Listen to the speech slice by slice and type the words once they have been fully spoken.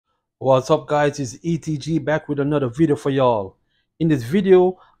What's up guys, it's ETG back with another video for y'all. In this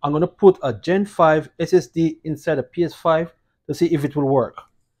video, I'm going to put a Gen 5 SSD inside a PS5 to see if it will work.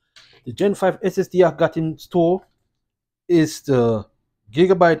 The Gen 5 SSD I got in store is the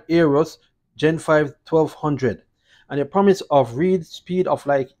Gigabyte Aorus Gen 5 1200 and a promise of read speed of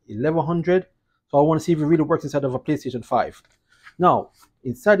like 1100. So I want to see if it really works inside of a PlayStation 5. Now,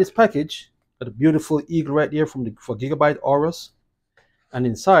 inside this package, got a beautiful eagle right there for Gigabyte Aorus. And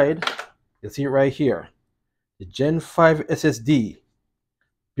inside, you'll see it right here, the Gen 5 SSD.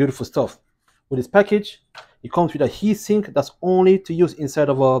 Beautiful stuff. With this package, it comes with a heatsink that's only to use inside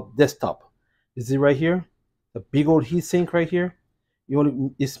of a desktop. You see right here, the big old heatsink right here.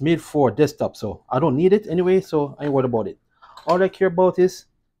 It's made for desktop, so I don't need it anyway, so I ain't worried about it. All I care about is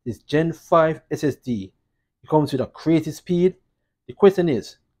this Gen 5 SSD. It comes with a crazy speed. The question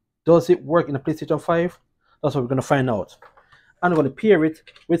is, does it work in a PlayStation 5? That's what we're going to find out. And I'm going to pair it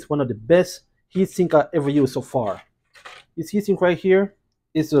with one of the best heatsink I ever used so far. This heatsink right here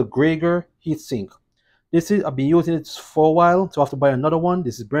is a Gregor heatsink. I've been using it for a while, so I have to buy another one.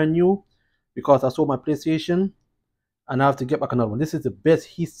 This is brand new because I sold my PlayStation and I have to get back another one. This is the best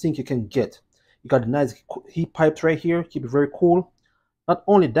heatsink you can get. You got the nice heat pipes right here, keep it very cool. Not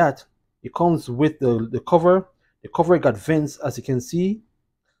only that, it comes with the cover. The cover got vents, as you can see.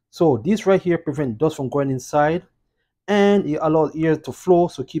 So these right here prevent dust from going inside, and it allows air to flow,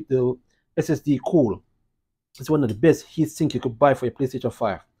 so keep the SSD cool. It's one of the best heatsink you could buy for your PlayStation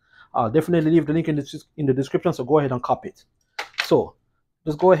 5. I'll definitely leave the link in the description, so go ahead and copy it. So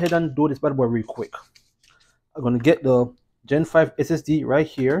just go ahead and do this bad boy real quick. I'm gonna get the Gen 5 SSD right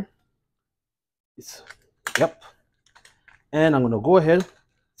here. Yep. And I'm gonna go ahead,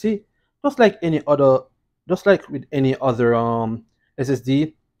 see, just like with any other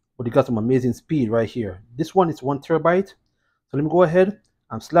SSD, but it got some amazing speed right here. This one is 1 terabyte. So let me go ahead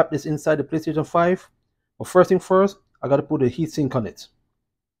and slap this inside the PlayStation 5. But first thing first, I gotta put a heatsink on it.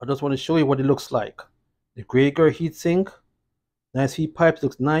 I just want to show you what it looks like. The Gregor heatsink, nice heat pipes,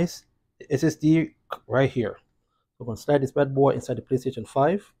 looks nice. The SSD right here. So I'm gonna slide this bad boy inside the PlayStation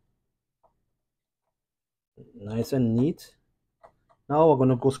 5. Nice and neat. Now we're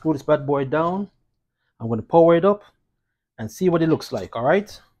gonna go screw this bad boy down. I'm gonna power it up and see what it looks like. All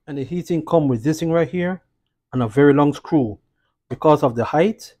right. And the heatsink comes with this thing right here and a very long screw. Because of the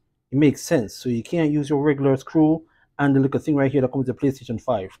height, it makes sense. So you can't use your regular screw and the little thing right here that comes with the PlayStation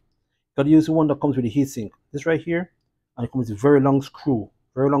 5. You gotta use the one that comes with the heatsink. This right here, and it comes with a very long screw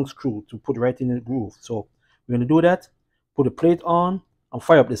to put right in the groove. So we're gonna do that, put the plate on, and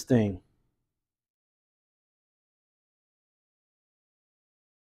fire up this thing.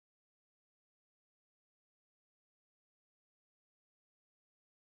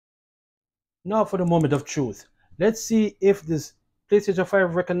 Now for the moment of truth. Let's see if this PlayStation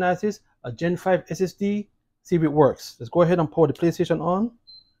 5 recognizes a Gen 5 SSD. See if it works. Let's go ahead and power the PlayStation on.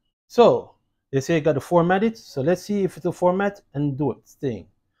 So they say you got to format it. So let's see if it'll format and do its thing.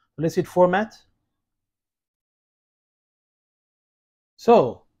 Let's hit format.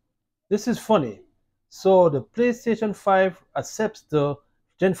 So this is funny. So the PlayStation 5 accepts the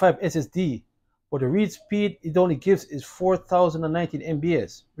Gen 5 SSD, but the read speed it only gives is 4019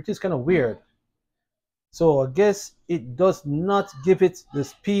 MBS, which is kind of weird. So I guess it does not give it the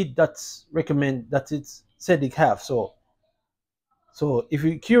speed that's that it's said it have. So if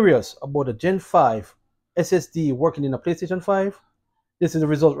you're curious about a Gen 5 SSD working in a PlayStation 5, this is the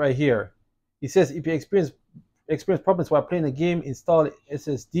result right here. It says if you experience problems while playing a game, install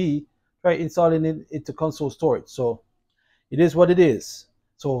SSD, try installing it into console storage. So it is what it is.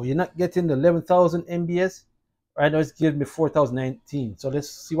 So you're not getting the 11,000 MBS. Right now it's giving me 4019. So let's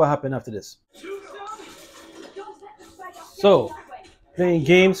see what happened after this. So playing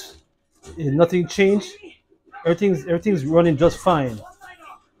games, nothing changed. Everything's running just fine.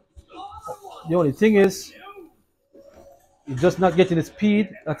 The only thing is, you're just not getting the speed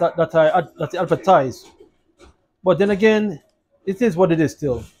that advertised. But then again, it is what it is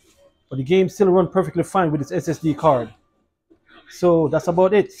still. But the game still runs perfectly fine with its SSD card. So that's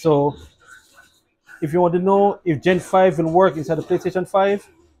about it. So if you want to know if Gen 5 will work inside the PlayStation 5,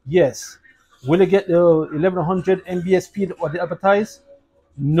 yes. Will it get the 1100 MBS speed or they advertise?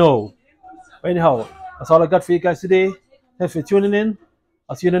 No. But anyhow, that's all I got for you guys today. Thanks for tuning in.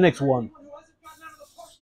 I'll see you in the next one.